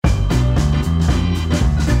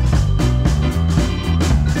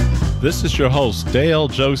This is your host, Dale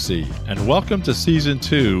Josie, and welcome to Season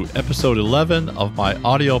 2, Episode 11 of my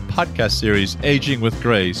audio podcast series, Aging with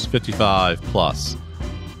Grace 55 Plus.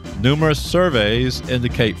 Numerous surveys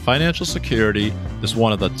indicate financial security is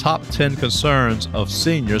one of the top 10 concerns of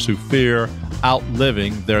seniors who fear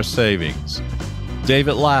outliving their savings.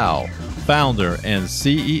 David Lau, founder and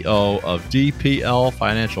CEO of DPL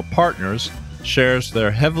Financial Partners, shares their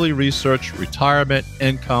heavily researched retirement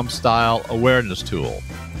income style awareness tool,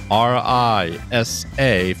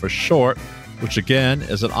 RISA for short, which again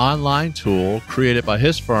is an online tool created by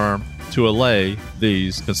his firm to allay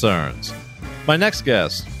these concerns. My next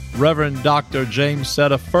guest, Reverend Dr. James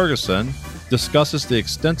Setta Ferguson, discusses the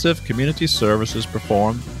extensive community services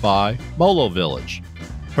performed by Molo Village.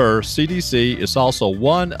 Her CDC is also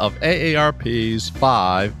one of AARP's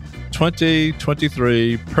 5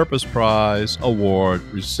 2023 Purpose Prize Award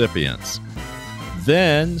recipients.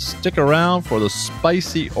 Then stick around for the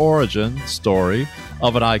spicy origin story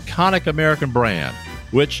of an iconic American brand,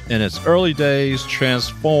 which in its early days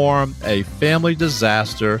transformed a family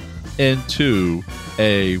disaster into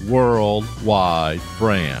a worldwide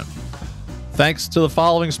brand. Thanks to the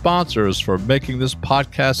following sponsors for making this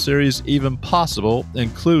podcast series even possible,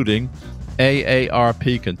 including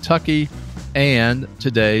AARP Kentucky and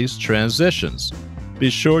Today's Transitions.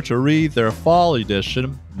 Be sure to read their fall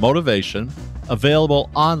edition, Motivation,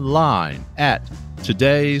 available online at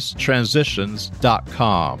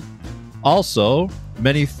todaystransitions.com. Also,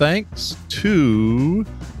 many thanks to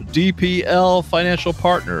DPL Financial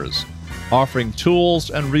Partners, offering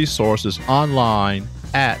tools and resources online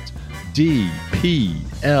at dplfp.com.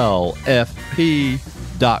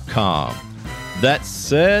 That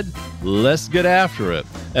said, let's get after it.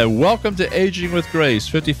 And welcome to Aging with Grace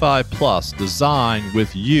 55 Plus, designed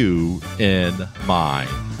with you in mind.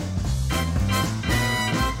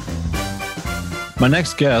 My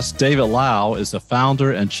next guest, David Lau, is the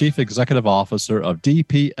founder and chief executive officer of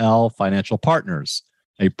DPL Financial Partners,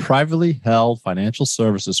 a privately held financial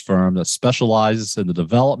services firm that specializes in the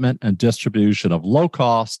development and distribution of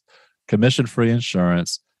low-cost, commission-free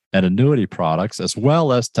insurance and annuity products, as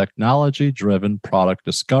well as technology-driven product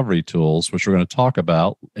discovery tools, which we're going to talk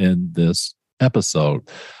about in this episode.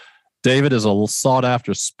 David is a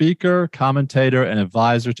sought-after speaker, commentator, and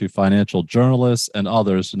advisor to financial journalists and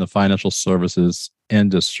others in the financial services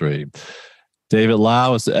industry. David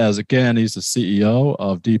Lau he's the CEO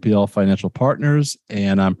of DPL Financial Partners,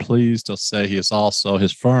 and I'm pleased to say his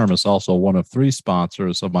firm is also one of 3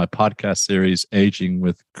 sponsors of my podcast series, Aging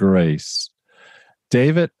with Grace.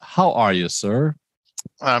 David, how are you, sir?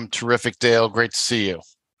 I'm terrific, Dale. Great to see you.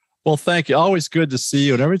 Well, thank you. Always good to see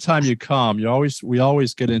you. And every time you come, we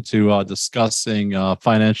always get into discussing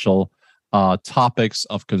financial topics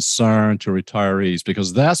of concern to retirees,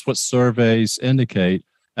 because that's what surveys indicate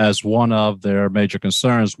as one of their major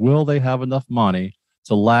concerns. Will they have enough money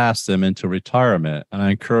to last them into retirement? And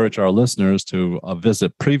I encourage our listeners to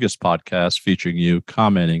visit previous podcasts featuring you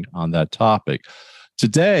commenting on that topic.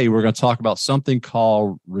 Today, we're going to talk about something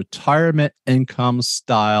called retirement income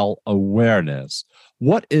style awareness.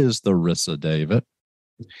 What is the RISA, David?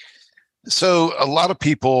 So a lot of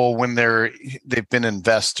people, when they've been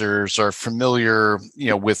investors, are familiar,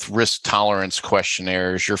 with risk tolerance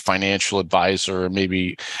questionnaires. Your financial advisor, or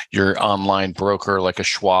maybe your online broker like a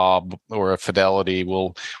Schwab or a Fidelity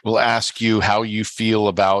will ask you how you feel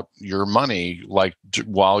about your money, like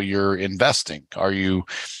while you're investing. Are you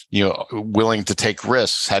willing to take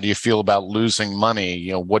risks? How do you feel about losing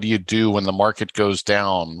money? What do you do when the market goes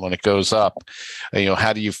down, when it goes up?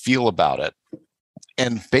 How do you feel about it?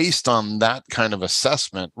 And based on that kind of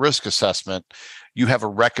risk assessment, you have a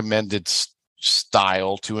recommended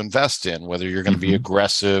style to invest in, whether you're going to be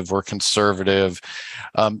aggressive or conservative.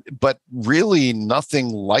 But really nothing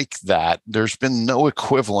like that. There's been no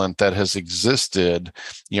equivalent that has existed,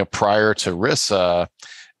 prior to RISA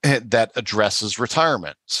that addresses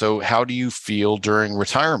retirement. So how do you feel during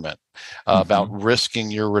retirement? About risking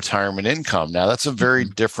your retirement income. Now, that's a very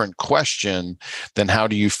different question than how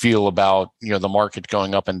do you feel about, the market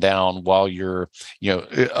going up and down while you're,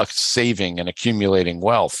 saving and accumulating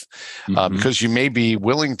wealth, because you may be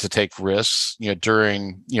willing to take risks,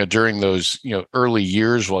 during those, early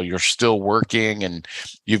years while you're still working and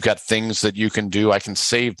you've got things that you can do. I can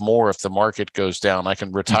save more if the market goes down. I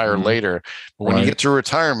can retire later. But when you get to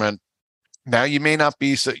retirement, now you may not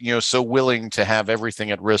be so willing to have everything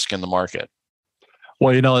at risk in the market.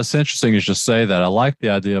 Well, it's interesting as you say that. I like the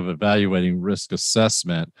idea of evaluating risk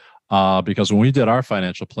assessment because when we did our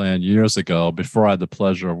financial plan years ago, before I had the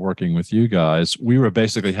pleasure of working with you guys, we were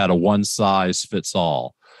basically had a one size fits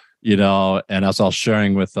all. And as I was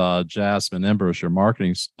sharing with Jasmine Embers, your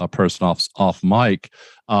marketing person off mic,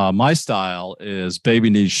 my style is baby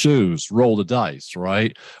needs shoes, roll the dice,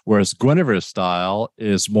 right? Whereas Guinevere's style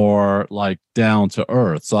is more like down to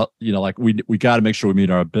earth. So, like we got to make sure we meet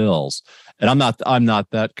our bills. And I'm not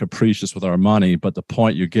that capricious with our money, but the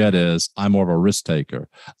point you get is I'm more of a risk taker.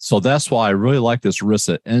 So that's why I really like this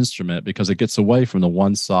RISA instrument, because it gets away from the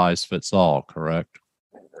one size fits all, correct?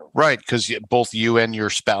 Right, because both you and your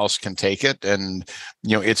spouse can take it, and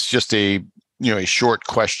it's just a short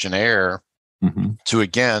questionnaire to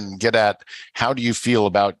again get at how do you feel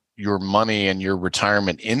about your money and your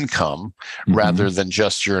retirement income rather than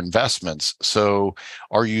just your investments. So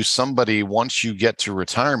are you somebody, once you get to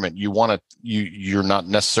retirement, you're not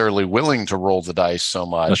necessarily willing to roll the dice so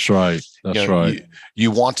much? That's right. That's right.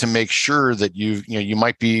 You want to make sure that you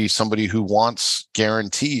might be somebody who wants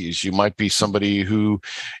guarantees. You might be somebody who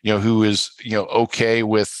is okay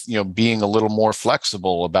with being a little more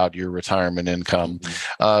flexible about your retirement income.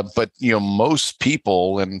 But most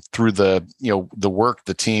people, and through the work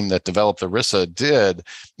the team that developed the RISA did,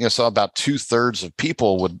 saw about 2/3 of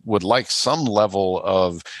people would like some level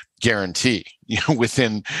of guarantee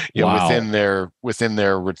within their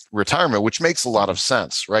retirement, which makes a lot of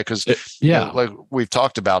sense, right? Because like we've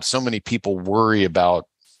talked about, so many people worry about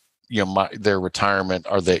their retirement.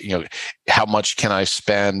 Are they how much can I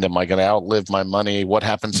spend? Am I going to outlive my money? What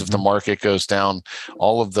happens if the market goes down?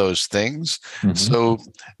 All of those things. So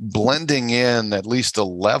blending in at least a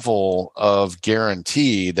level of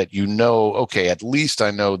guarantee that okay, at least I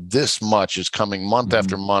know this much is coming month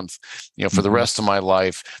after month, for the rest of my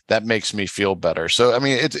life, that makes me feel better. So I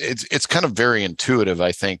mean, it's kind of very intuitive.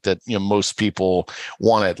 I think that most people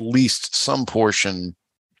want at least some portion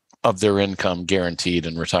of their income guaranteed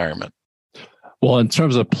in retirement. Well, in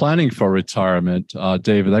terms of planning for retirement,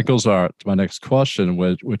 David, that goes to my next question,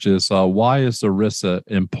 which is why is the RISA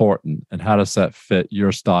important, and how does that fit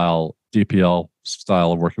your style, DPL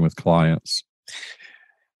style of working with clients?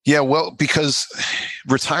 Yeah, well, because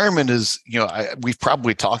retirement is, we've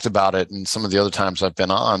probably talked about it in some of the other times I've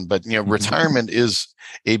been on, but, retirement is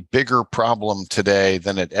a bigger problem today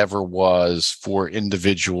than it ever was for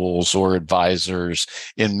individuals or advisors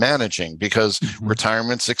in managing, because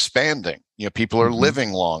retirement's expanding. People are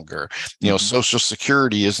living longer. Social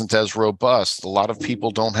Security isn't as robust. A lot of people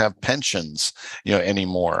don't have pensions,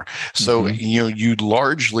 anymore. So, you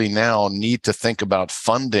largely now need to think about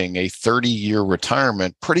funding a 30-year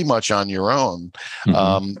retirement pretty much on your own,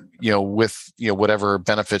 with, whatever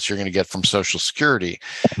benefits you're going to get from Social Security.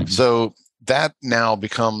 So that now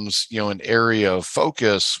becomes, an area of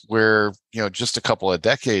focus where, just a couple of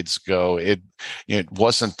decades ago, it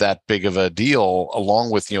wasn't that big of a deal, along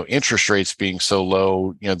with, interest rates being so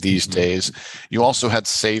low, these days. You also had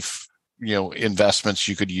safe, investments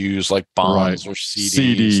you could use, like bonds or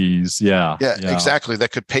CDs. Yeah, exactly.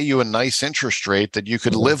 That could pay you a nice interest rate that you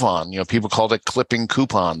could live on. People called it clipping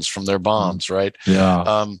coupons from their bonds, right?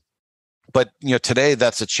 Yeah. But today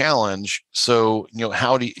that's a challenge. So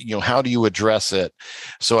how do you address it?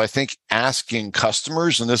 So I think asking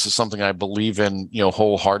customers, and this is something I believe in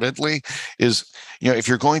wholeheartedly, is if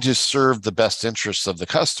you're going to serve the best interests of the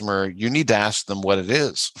customer, you need to ask them what it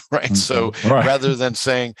is, right? So rather than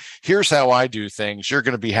saying, here's how I do things, you're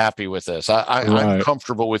going to be happy with this. I'm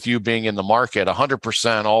comfortable with you being in the market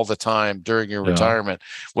 100% all the time during your retirement.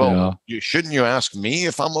 Well, shouldn't you ask me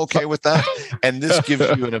if I'm okay with that? And this gives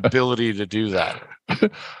you an ability to do that.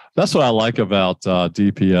 That's what I like about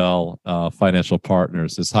DPL Financial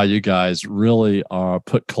Partners, is how you guys really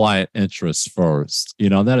put client interests first.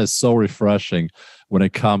 That is so refreshing when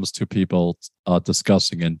it comes to people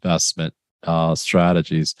discussing investment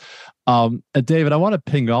strategies. And David, I want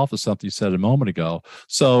to ping off of something you said a moment ago.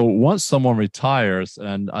 So once someone retires,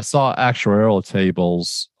 and I saw actuarial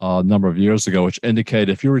tables a number of years ago, which indicate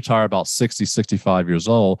if you retire about 60, 65 years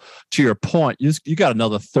old, to your point, you got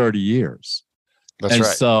another 30 years. That's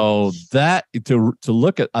right. So that to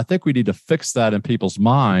look at, I think we need to fix that in people's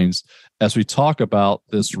minds as we talk about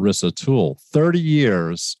this RISA tool. 30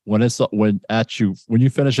 years when you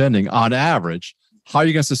finish ending, on average, how are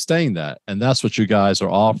you going to sustain that? And that's what you guys are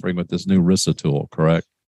offering with this new RISA tool, correct?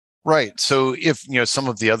 Right. So if, some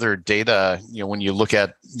of the other data, when you look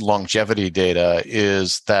at longevity data,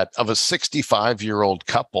 is that of a 65-year-old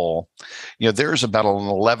couple, there's about an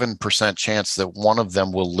 11% chance that one of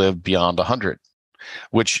them will live beyond 100.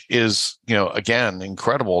 which is, again,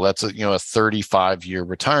 incredible. That's a 35-year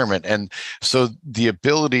retirement. And so the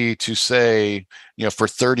ability to say, for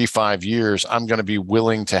 35 years, I'm going to be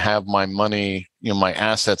willing to have my money, my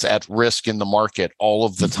assets at risk in the market all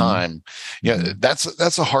of the time.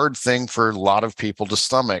 That's a hard thing for a lot of people to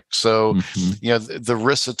stomach. So, the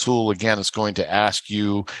RISA tool, again, is going to ask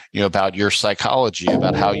you, about your psychology,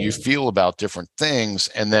 about how you feel about different things.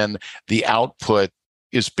 And then the output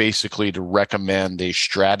is basically to recommend a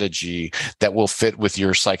strategy that will fit with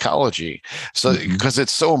your psychology. So, because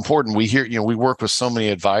it's so important, we hear, we work with so many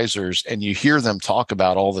advisors, and you hear them talk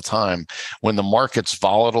about all the time when the market's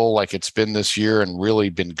volatile, like it's been this year and really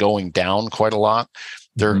been going down quite a lot.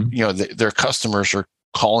 Their customers are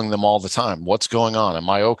calling them all the time. What's going on? Am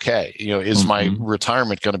I okay? Is my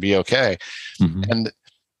retirement going to be okay? And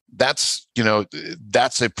that's a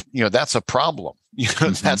problem.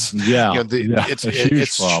 That's it's a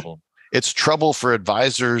huge problem. It's trouble for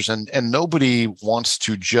advisors, and nobody wants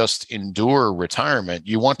to just endure retirement.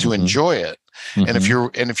 You want to enjoy it. And if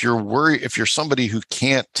you're worried, if you're somebody who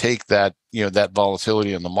can't take that, that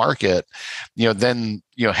volatility in the market, then,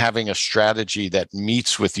 having a strategy that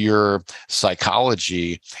meets with your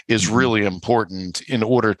psychology is really important in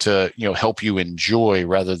order to, help you enjoy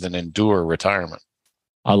rather than endure retirement.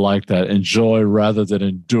 I like that. Enjoy rather than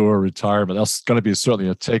endure retirement. That's going to be certainly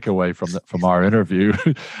a takeaway from our interview.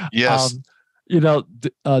 Yes.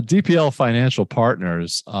 DPL Financial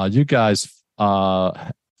Partners, you guys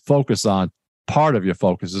focus on, part of your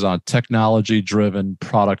focus is on technology-driven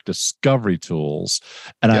product discovery tools.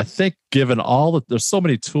 And I think given there's so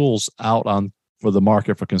many tools out for the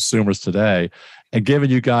market for consumers today, and given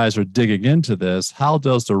you guys are digging into this, how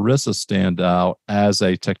does the RISA stand out as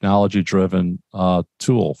a technology-driven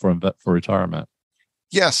tool for retirement?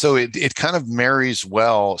 Yeah, so it kind of marries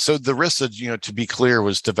well. So the RISA, to be clear,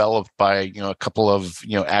 was developed by, a couple of,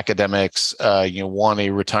 academics, one a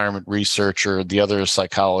retirement researcher, the other a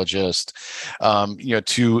psychologist,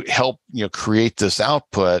 to help, create this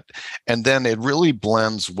output. And then it really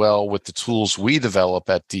blends well with the tools we develop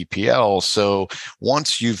at DPL. So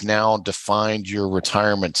once you've now defined your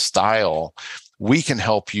retirement style, we can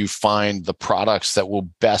help you find the products that will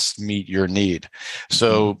best meet your need.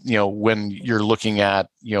 So, when you're looking at,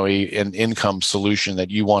 an income solution that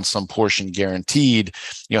you want some portion guaranteed,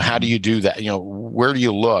 how do you do that? Where do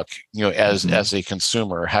you look, as a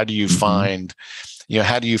consumer? How do you find,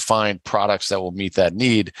 how do you find products that will meet that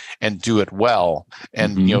need and do it well?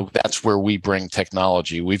 And, that's where we bring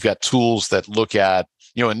technology. We've got tools that look at,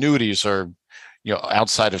 annuities are,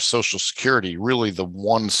 outside of Social Security, really the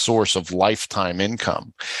one source of lifetime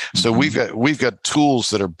income. So we've got tools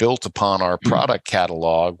that are built upon our product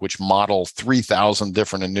catalog, which model 3,000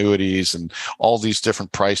 different annuities and all these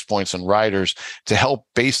different price points and riders to help,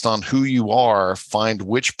 based on who you are, find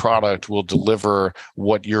which product will deliver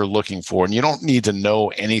what you're looking for. And you don't need to know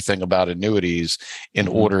anything about annuities in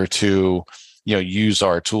order to, use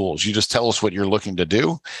our tools. You just tell us what you're looking to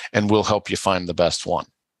do, and we'll help you find the best one.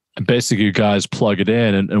 And basically, you guys plug it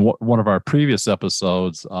in. And one of our previous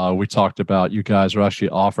episodes, we talked about you guys are actually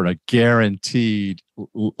offering a guaranteed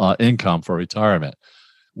income for retirement,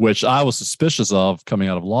 which I was suspicious of coming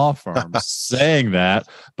out of law firms saying that.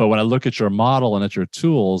 But when I look at your model and at your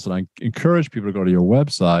tools, and I encourage people to go to your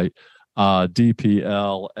website,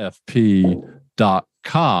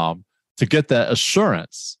 dplfp.com, to get that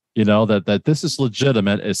assurance. That this is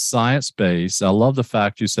legitimate, it's science-based. I love the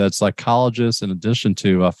fact you said psychologists, in addition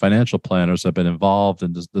to financial planners, have been involved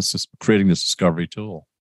in this creating this discovery tool.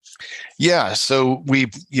 Yeah, so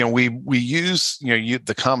we use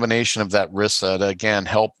the combination of that RISA to again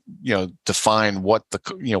help define what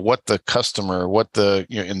the customer, what the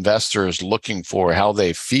investor is looking for, how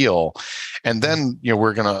they feel, and then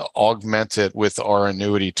we're going to augment it with our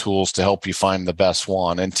annuity tools to help you find the best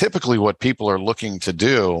one. And typically, what people are looking to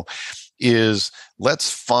do is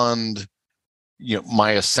let's fund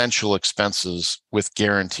my essential expenses with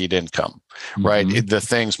guaranteed income, right? The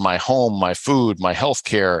things, my home, my food, my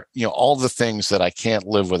healthcare, all the things that I can't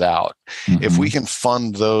live without. If we can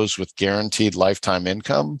fund those with guaranteed lifetime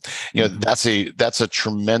income, that's a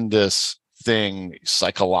tremendous thing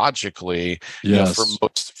psychologically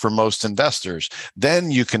for most investors. Then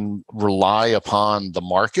you can rely upon the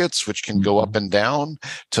markets, which can go up and down,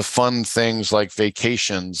 to fund things like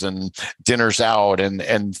vacations and dinners out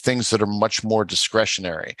and things that are much more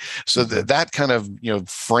discretionary. So that kind of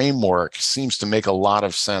framework seems to make a lot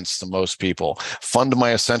of sense to most people. Fund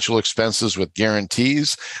my essential expenses with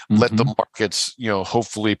guarantees. Let the markets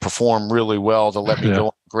hopefully perform really well to let me go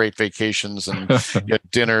on great vacations and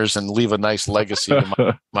dinners and leave a nice legacy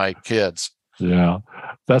to my kids. Yeah,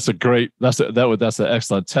 that's a great. That's an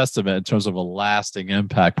excellent testament in terms of a lasting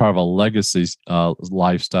impact, part of a legacy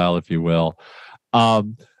lifestyle, if you will.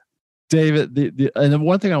 Um, David, and the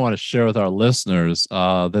one thing I want to share with our listeners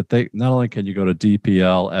that they not only can you go to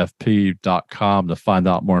dplfp.com to find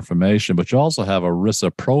out more information, but you also have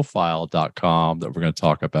arisaprofile.com that we're going to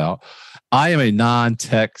talk about. I am a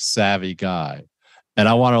non-tech savvy guy. And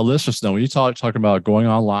I want our listeners to know when you talking about going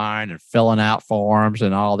online and filling out forms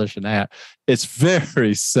and all this and that, it's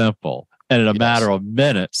very simple. And in a matter of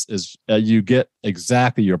minutes, is you get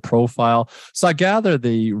exactly your profile. So I gather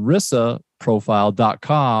the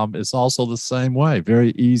risaprofile.com is also the same way,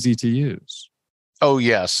 very easy to use. Oh,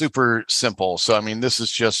 yeah, super simple. So, I mean, this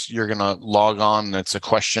is just, you're going to log on and it's a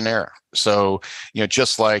questionnaire. So,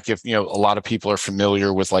 just like if, a lot of people are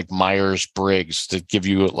familiar with like Myers-Briggs to give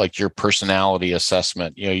you like your personality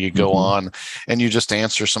assessment, you go on and you just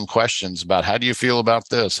answer some questions about how do you feel about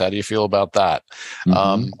this? How do you feel about that?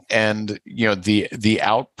 And, the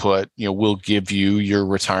output, will give you your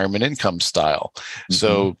retirement income style.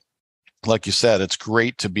 So, like you said, it's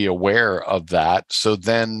great to be aware of that. So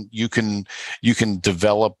then you can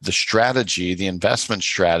develop the strategy, the investment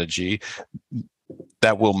strategy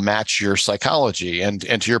that will match your psychology. And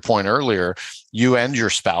to your point earlier, you and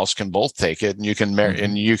your spouse can both take it, and you can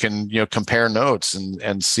and you can compare notes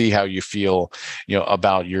and see how you feel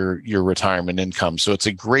about your retirement income. So it's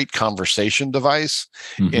a great conversation device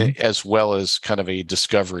as well as kind of a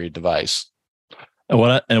discovery device. And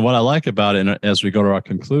what I like about it, and as we go to our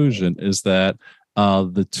conclusion, is that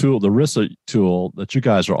the RISA tool that you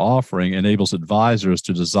guys are offering enables advisors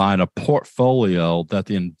to design a portfolio that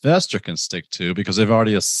the investor can stick to because they've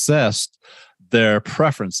already assessed their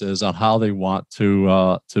preferences on how they want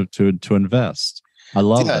to invest. I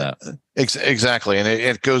love that. Exactly. And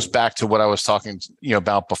it goes back to what I was talking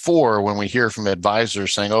about before when we hear from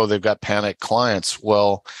advisors saying, oh, they've got panicked clients.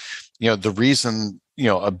 Well, the reason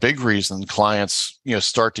a big reason clients,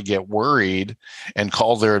 start to get worried and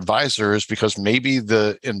call their advisors because maybe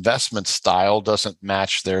the investment style doesn't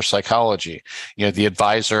match their psychology. The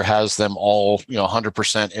advisor has them all,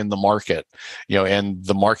 100% in the market, and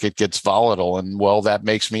the market gets volatile. And well, that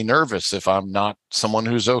makes me nervous if I'm not someone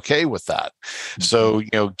who's okay with that. So,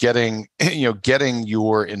 getting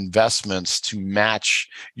your investments to match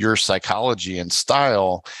your psychology and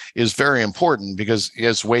style is very important because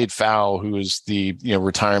as Wade Pfau, who is the,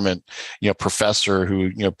 retirement, professor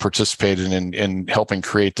who, participated in helping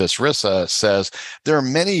create this RISA, says there are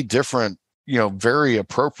many different, very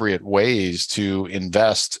appropriate ways to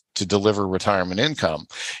invest to deliver retirement income.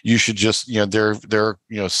 You should just, there are,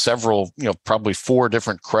 several, probably 4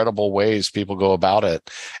 different credible ways people go about it.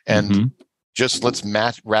 And just let's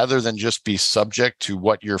match rather than just be subject to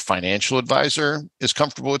what your financial advisor is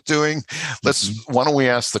comfortable with doing. Why don't we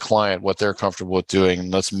ask the client what they're comfortable with doing,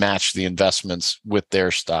 and let's match the investments with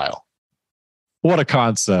their style. What a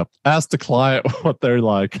concept. Ask the client what they're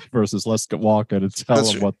like versus let's walk in and tell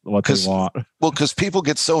them what they want. Well, because people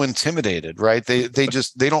get so intimidated, right? They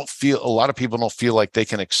don't feel, a lot of people don't feel like they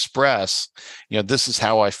can express, this is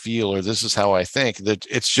how I feel or this is how I think. That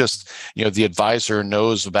it's just, the advisor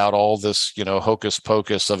knows about all this, hocus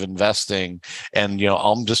pocus of investing, and,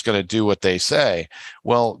 I'm just going to do what they say.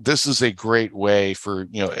 Well, this is a great way for,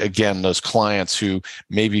 again, those clients who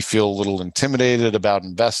maybe feel a little intimidated about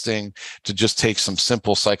investing to just take some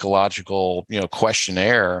simple psychological,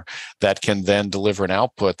 questionnaire that can then deliver an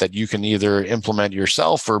output that you can either implement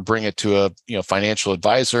yourself or bring it to a, financial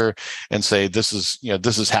advisor and say, this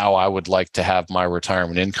is how I would like to have my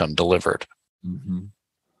retirement income delivered.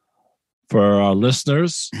 For our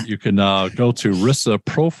listeners, you can go to RISA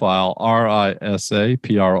Profile,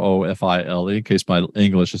 RISAPROFILE. In case my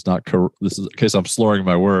English is not correct, in case I'm slurring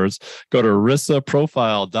my words, go to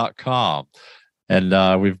risaprofile.com.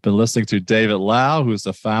 And we've been listening to David Lau, who's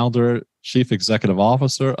the founder, Chief Executive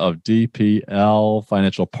Officer of DPL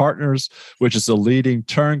Financial Partners, which is a leading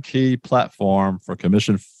turnkey platform for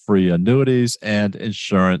commission-free annuities and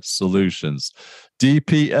insurance solutions.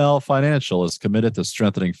 DPL Financial is committed to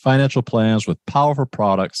strengthening financial plans with powerful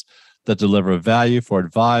products that deliver value for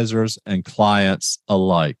advisors and clients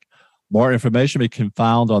alike. More information can be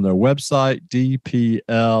found on their website, dplfp.com.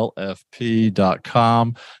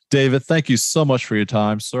 David, thank you so much for your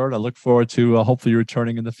time, sir. I look forward to hopefully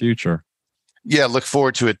returning in the future. Yeah, look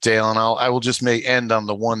forward to it, Dale. And I will just end on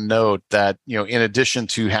the one note that, in addition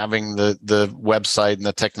to having the website and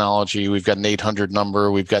the technology, we've got an 800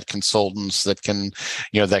 number. We've got consultants that can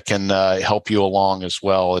help you along as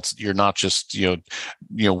well. You're not just,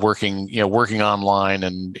 working online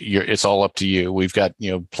and it's all up to you. We've got,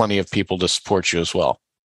 plenty of people to support you as well.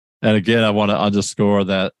 And again, I want to underscore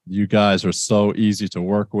that you guys are so easy to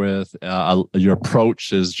work with. Your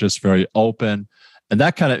approach is just very open. And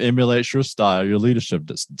that kind of emulates your style, your leadership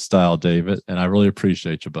style, David. And I really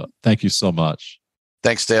appreciate you. But thank you so much.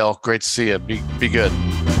 Thanks, Dale. Great to see you. Be good.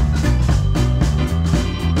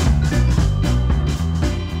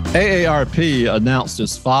 AARP announced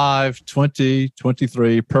its 5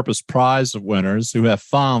 2023 Purpose Prize winners who have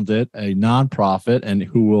founded a nonprofit and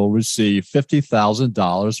who will receive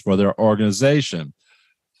 $50,000 for their organization.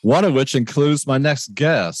 One of which includes my next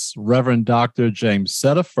guest, Reverend Dr. James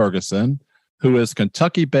Seta Ferguson, who is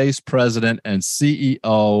Kentucky-based president and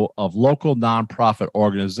CEO of local nonprofit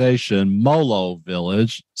organization Molo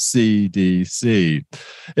Village, CDC.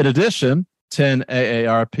 In addition, 10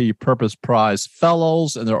 AARP Purpose Prize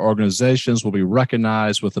fellows and their organizations will be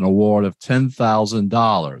recognized with an award of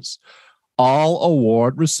 $10,000. All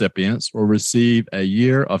award recipients will receive a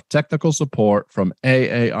year of technical support from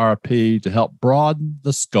AARP to help broaden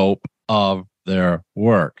the scope of their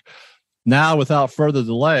work. Now, without further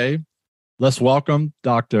delay, let's welcome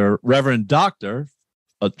Reverend Dr.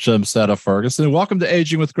 Jim Seta Ferguson. Welcome to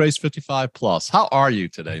Aging with Grace 55 Plus. How are you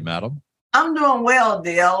today, madam? I'm doing well,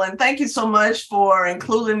 Dale, and thank you so much for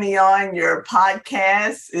including me on your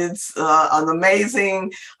podcast. It's an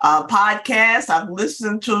amazing podcast. I've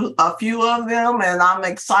listened to a few of them, and I'm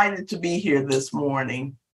excited to be here this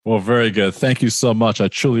morning. Well, very good. Thank you so much. I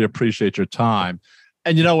truly appreciate your time.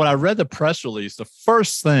 And, when I read the press release, the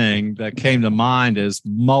first thing that came to mind is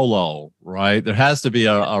Molo, right? There has to be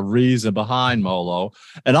a reason behind Molo.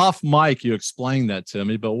 And off mic, you explained that to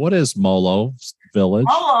me, but what is Molo Village?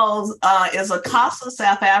 Molo is a Xhosa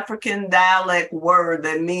South African dialect word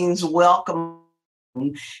that means welcome.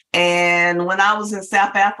 And when I was in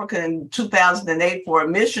South Africa in 2008 for a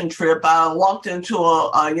mission trip, I walked into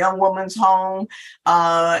a young woman's home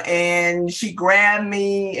and she grabbed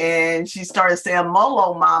me and she started saying,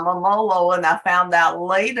 "Molo, mama, Molo." And I found out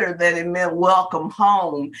later that it meant welcome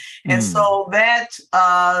home. And so that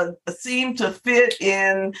seemed to fit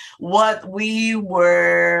in what we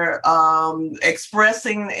were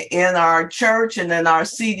expressing in our church and in our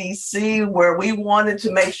CDC, where we wanted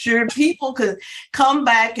to make sure people could come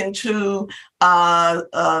back into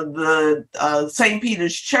the St.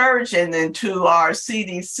 Peter's Church and into our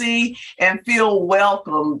CDC and feel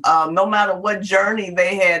welcome. No matter what journey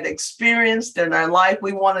they had experienced in their life,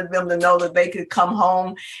 we wanted them to know that they could come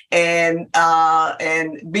home and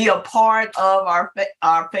be a part of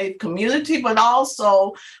our faith community, but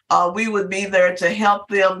also we would be there to help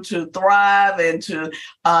them to thrive and to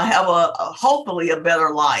have hopefully a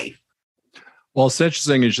better life. Well, it's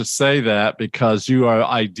interesting you should say that because you are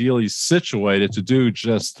ideally situated to do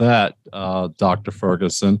just that, Dr.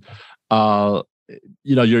 Ferguson. You're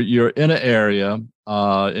in an area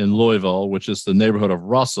in Louisville, which is the neighborhood of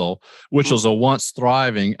Russell, which was a once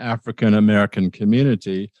thriving African-American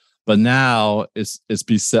community, but now it's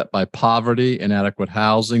beset by poverty, inadequate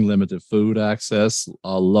housing, limited food access,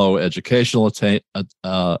 low educational attainment,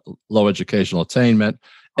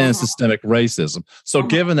 and systemic racism. So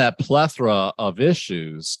given that plethora of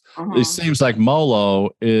issues, it seems like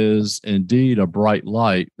Molo is indeed a bright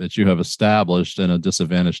light that you have established in a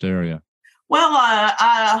disadvantaged area. Well,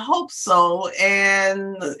 I hope so.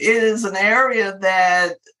 And it is an area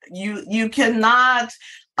that you cannot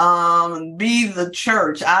be the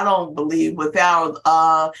church, I don't believe, without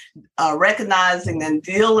recognizing and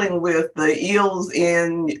dealing with the ills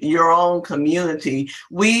in your own community.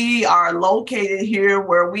 We are located here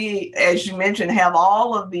where we, as you mentioned, have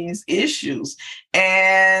all of these issues.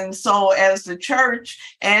 And so as the church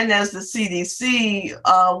and as the CDC,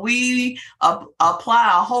 we apply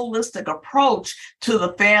a holistic approach to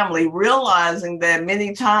the family, realizing that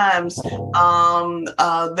many times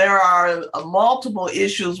there are multiple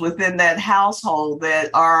issues within that household that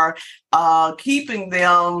are keeping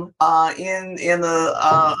them in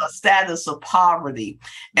a status of poverty.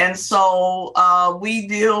 And so we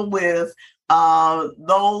deal with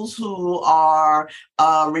those who are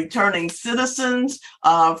returning citizens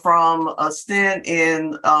from a stint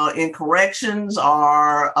in corrections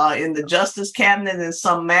or in the Justice Cabinet in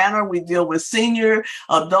some manner. We deal with senior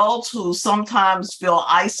adults who sometimes feel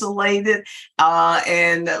isolated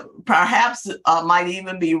and perhaps might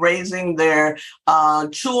even be raising their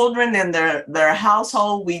children in their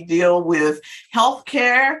household. We deal with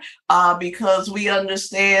healthcare because we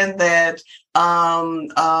understand that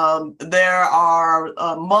there are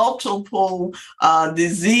multiple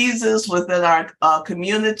diseases within our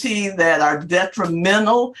community that are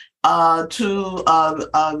detrimental to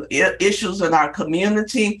issues in our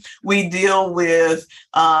community. We deal with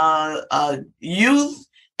youth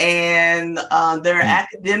and their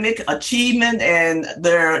academic achievement and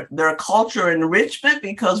their culture enrichment,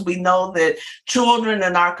 because we know that children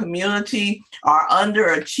in our community are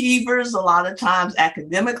underachievers a lot of times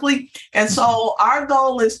academically. And so our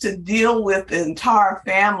goal is to deal with the entire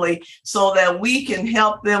family so that we can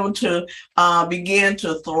help them to begin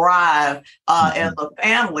to thrive as a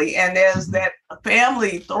family. And as that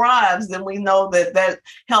family thrives, then we know that that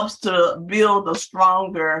helps to build a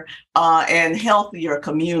stronger and healthier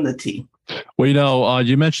community. Well,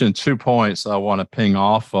 you mentioned 2 points I want to ping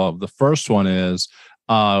off of. The first one is,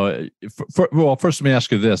 first let me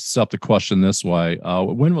ask you this, set up the question this way.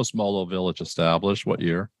 When was Molo Village established? What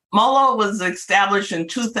year? Molo was established in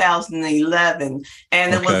 2011,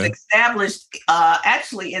 and it was established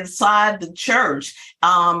actually inside the church,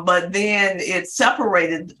 but then it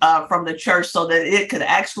separated from the church so that it could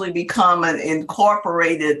actually become an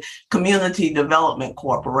incorporated community development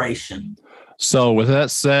corporation. So with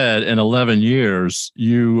that said, in 11 years,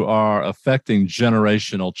 you are affecting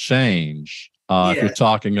generational change. If you're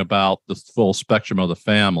talking about the full spectrum of the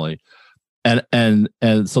family, and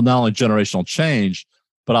so not only generational change,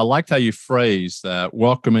 but I liked how you phrased that,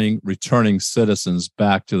 welcoming returning citizens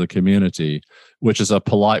back to the community, which is a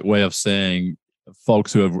polite way of saying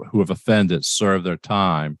folks who have offended, served their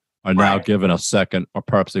time, are now given a second or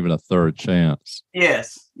perhaps even a third chance.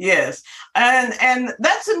 Yes. And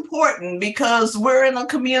that's important because we're in a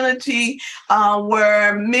community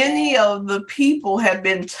where many of the people have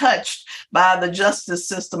been touched by the justice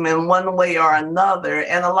system in one way or another.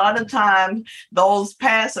 And a lot of times those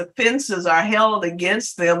past offenses are held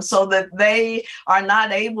against them so that they are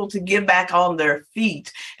not able to get back on their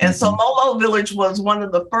feet. And so Molo Village was one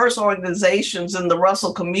of the first organizations in the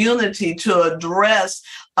Russell community to address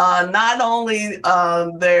not only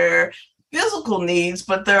their physical needs,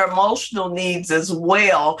 but their emotional needs as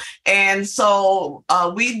well. And so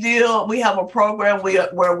we have a program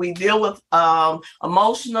where we deal with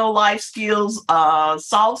emotional life skills,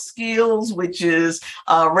 soft skills, which is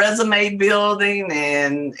resume building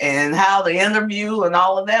and how to interview and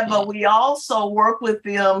all of that. But we also work with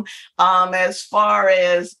them as far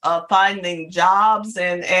as finding jobs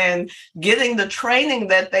and getting the training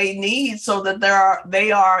that they need so that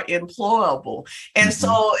they are employable. And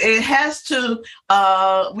so it has to,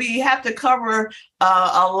 we have to cover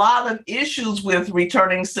a lot of issues with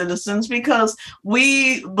returning citizens because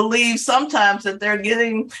we believe sometimes that they're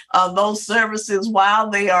getting those services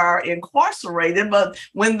while they are incarcerated, but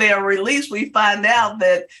when they're released, we find out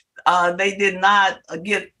that they did not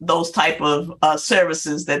get those type of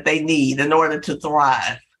services that they need in order to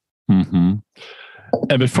thrive.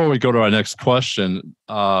 And before we go to our next question,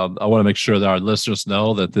 I want to make sure that our listeners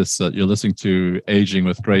know that this you're listening to Aging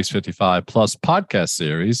with Grace 55 Plus podcast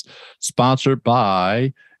series, sponsored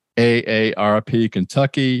by AARP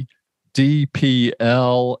Kentucky,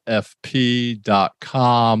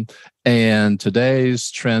 DPLFP.com, and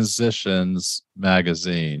today's Transitions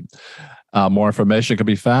magazine. More information can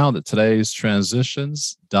be found at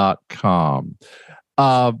today'stransitions.com.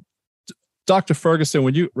 Dr.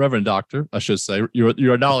 Ferguson, Reverend Doctor, I should say,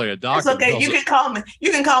 you're not only a doctor. It's okay. You can call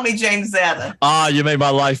me James Zetta. You made my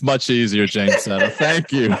life much easier, James Zetta.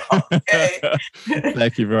 Thank you. Okay.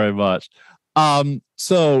 Thank you very much.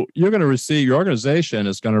 So your organization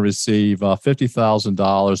is going to receive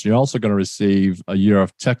 $50,000. You're also going to receive a year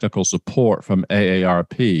of technical support from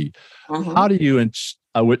AARP. How do you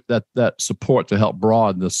with that support to help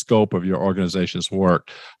broaden the scope of your organization's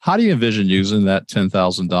work? How do you envision using that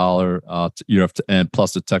 $10,000 year and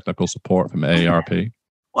plus the technical support from AARP?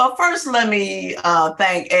 Well, first, let me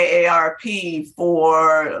thank AARP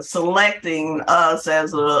for selecting us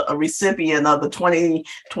as a recipient of the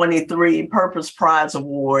 2023 Purpose Prize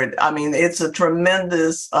Award. I mean, it's a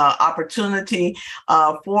tremendous opportunity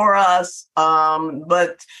for us.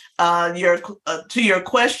 But to your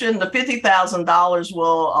question, the $50,000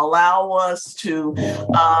 will allow us to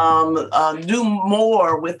do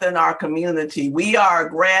more within our community. We are a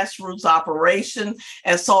grassroots operation,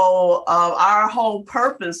 and so our whole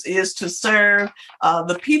purpose is to serve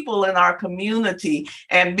the people in our community.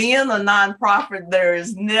 And being a nonprofit, there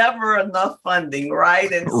is never enough funding,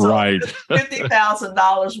 right? And so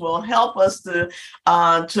 $50,000 will help us to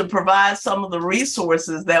provide some of the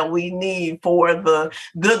resources that we need for the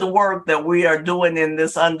good work that we are doing in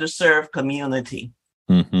this underserved community.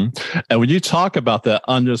 And when you talk about that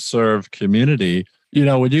underserved community,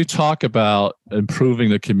 when you talk about improving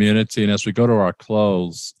the community, and as we go to our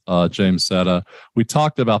close, James Zetta, we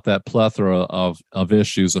talked about that plethora of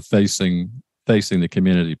issues of facing the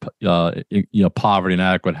community, poverty,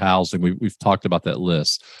 inadequate housing. We've talked about that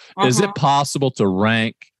list. Is it possible to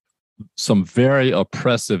rank some very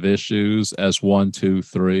oppressive issues as 1, 2,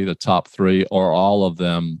 3, the top three, or all of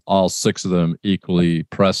them, all six of them equally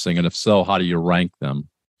pressing? And if so, how do you rank them?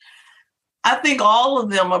 I think all of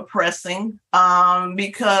them are pressing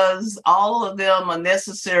because all of them are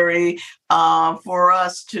necessary for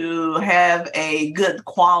us to have a good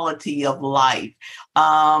quality of life.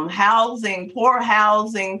 Poor housing,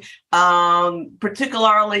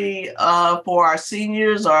 particularly for our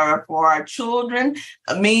seniors or for our children,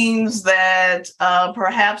 means that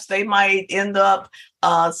perhaps they might end up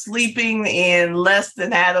sleeping in less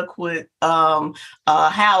than adequate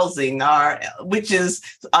housing, which is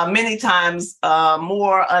many times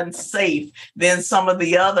more unsafe than some of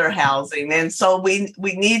the other housing. And so we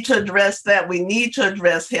need to address that. We need to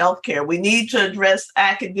address healthcare. We need to address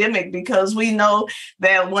academic, because we know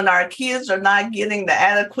that when our kids are not getting the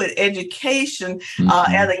adequate education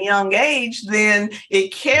at a young age, then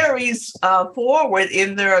it carries forward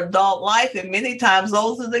in their adult life. And many times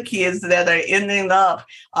those are the kids that are ending up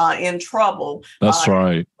in trouble. That's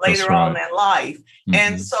right. Later on in life.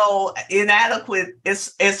 And so inadequate,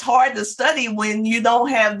 it's hard to study when you don't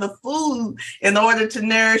have the food in order to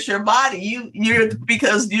nourish your body.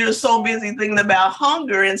 Because you're so busy thinking about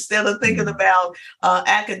hunger instead of thinking about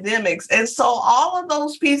academics. And so all of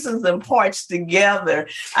those pieces and parts together,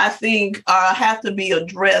 I think, have to be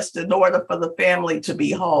addressed in order for the family to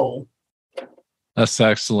be whole. That's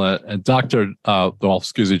excellent. And Dr.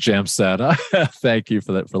 Jam Seta, thank you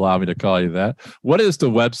for that, for allowing me to call you that. What is the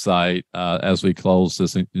website as we close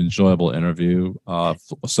this enjoyable interview? If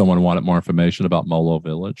someone wanted more information about Molo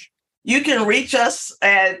Village. You can reach us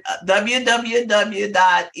at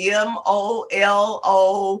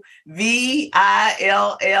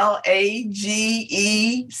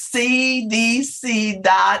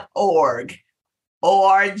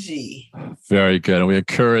O-R-G. Very good. And we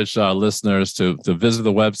encourage our listeners to visit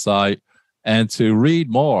the website and to read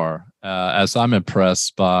more, as I'm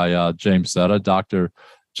impressed by James Seta. Dr.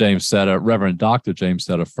 James Seta, Reverend Dr. James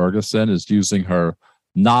Seta Ferguson, is using her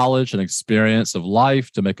knowledge and experience of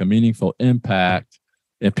life to make a meaningful impact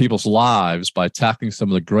in people's lives by tackling some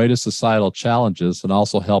of the greatest societal challenges and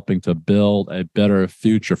also helping to build a better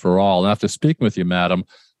future for all. And after speaking with you, madam,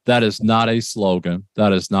 that is not a slogan.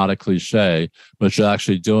 That is not a cliche, but you're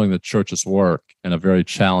actually doing the church's work in a very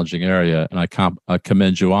challenging area. And I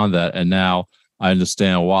commend you on that. And now I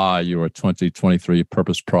understand why you are a 2023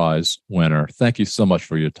 Purpose Prize winner. Thank you so much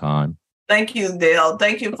for your time. Thank you, Dale.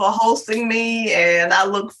 Thank you for hosting me. And I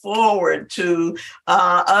look forward to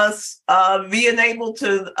us being able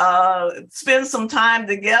to spend some time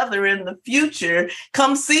together in the future.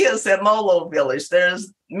 Come see us at Molo Village.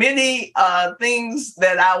 There's many things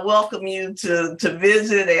that I welcome you to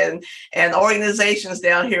visit, and organizations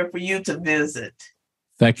down here for you to visit.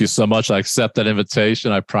 Thank you so much. I accept that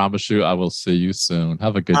invitation. I promise you I will see you soon.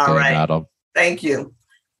 Have a good day, madam. Thank you.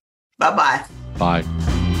 Bye-bye. Bye.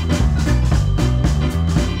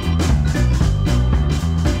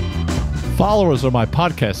 Followers of my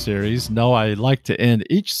podcast series know I like to end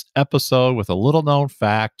each episode with a little known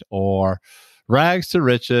fact or rags to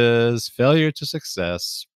riches, failure to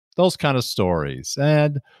success, those kind of stories.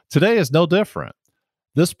 And today is no different.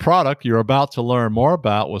 This product you're about to learn more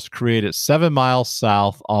about was created 7 miles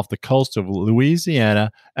south off the coast of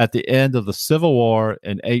Louisiana at the end of the Civil War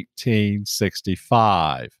in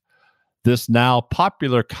 1865. This now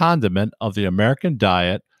popular condiment of the American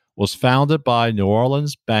diet was founded by New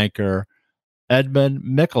Orleans banker Edmund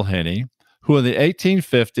McIlhenny, who in the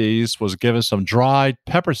 1850s was given some dried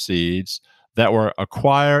pepper seeds that were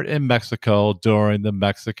acquired in Mexico during the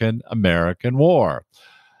Mexican-American War.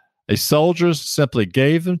 A soldier simply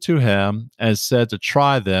gave them to him and said to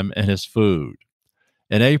try them in his food.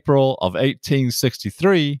 In April of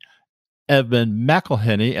 1863, Edmund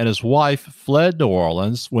McIlhenny and his wife fled New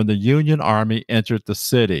Orleans when the Union Army entered the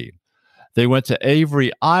city. They went to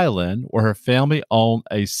Avery Island, where her family owned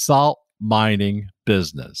a salt mining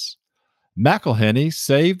business. McIlhenny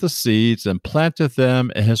saved the seeds and planted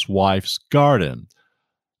them in his wife's garden.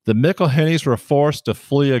 The McIlhennys were forced to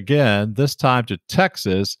flee again, this time to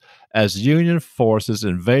Texas, as Union forces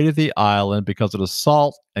invaded the island because of the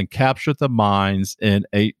salt and captured the mines in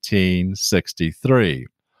 1863.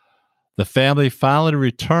 The family finally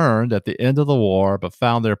returned at the end of the war, but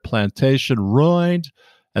found their plantation ruined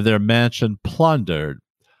and their mansion plundered.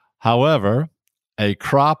 However, a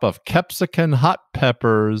crop of Capsicum hot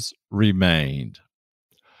peppers remained.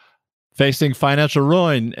 Facing financial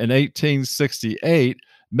ruin in 1868,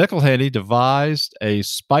 McIlhenny devised a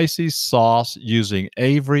spicy sauce using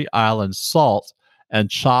Avery Island salt and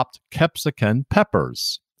chopped Capsicum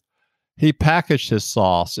peppers. He packaged his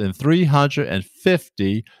sauce in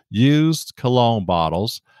 350 used cologne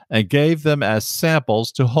bottles and gave them as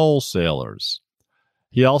samples to wholesalers.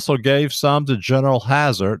 He also gave some to General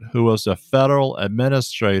Hazard, who was a federal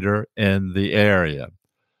administrator in the area.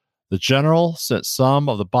 The general sent some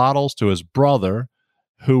of the bottles to his brother,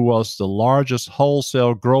 who was the largest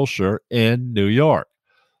wholesale grocer in New York.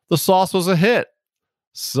 The sauce was a hit.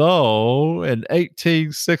 So, in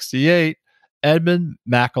 1868, Edmund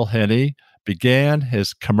McIlhenny began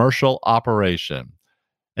his commercial operation.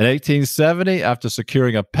 In 1870, after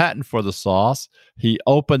securing a patent for the sauce, he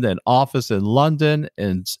opened an office in London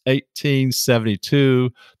in 1872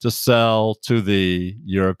 to sell to the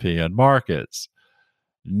European markets.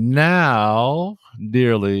 Now,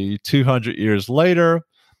 nearly 200 years later,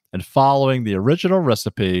 and following the original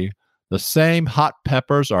recipe, the same hot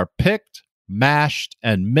peppers are picked, mashed,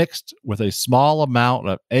 and mixed with a small amount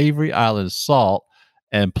of Avery Island salt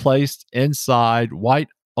and placed inside white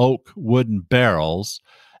oak wooden barrels,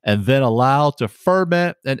 and then allowed to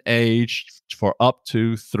ferment and age for up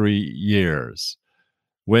to 3 years.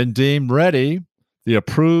 When deemed ready, the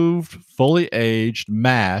approved fully aged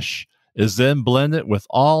mash is then blended with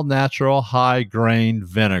all natural high-grain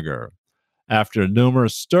vinegar. After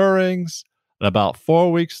numerous stirrings, and about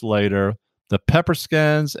 4 weeks later, the pepper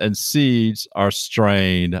skins and seeds are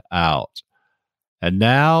strained out. And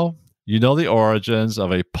now you know the origins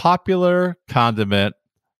of a popular condiment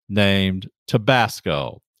named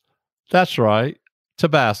Tabasco. That's right,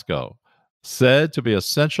 Tabasco, said to be a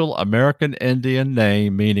Central American Indian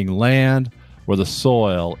name meaning land where the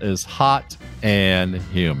soil is hot and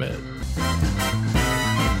humid.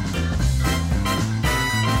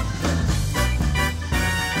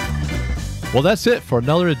 Well, that's it for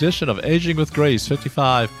another edition of Aging with Grace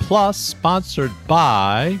 55 Plus, sponsored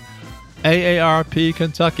by AARP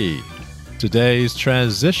Kentucky, Today's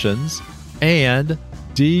Transitions, and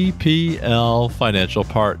DPL Financial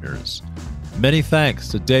Partners. Many thanks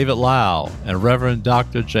to David Lau and Reverend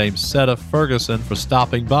Dr. James Setta Ferguson for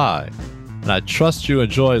stopping by. And I trust you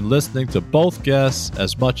enjoyed listening to both guests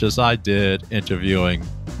as much as I did interviewing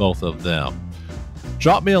both of them.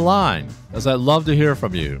 Drop me a line, as I'd love to hear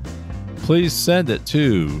from you. Please send it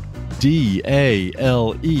to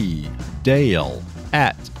DALE, Dale,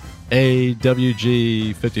 at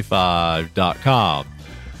awg55.com.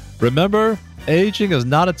 Remember, aging is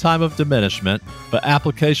not a time of diminishment, but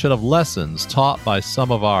application of lessons taught by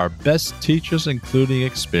some of our best teachers, including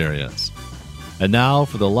experience. And now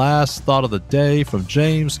for the last thought of the day from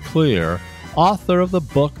James Clear, author of the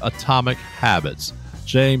book Atomic Habits.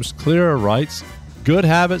 James Clear writes, "Good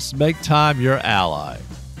habits make time your ally.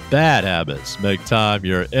 Bad habits make time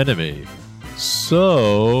your enemy."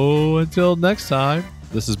 So, until next time,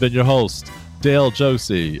 this has been your host, Dale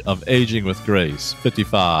Josie of Aging with Grace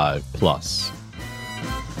 55 Plus.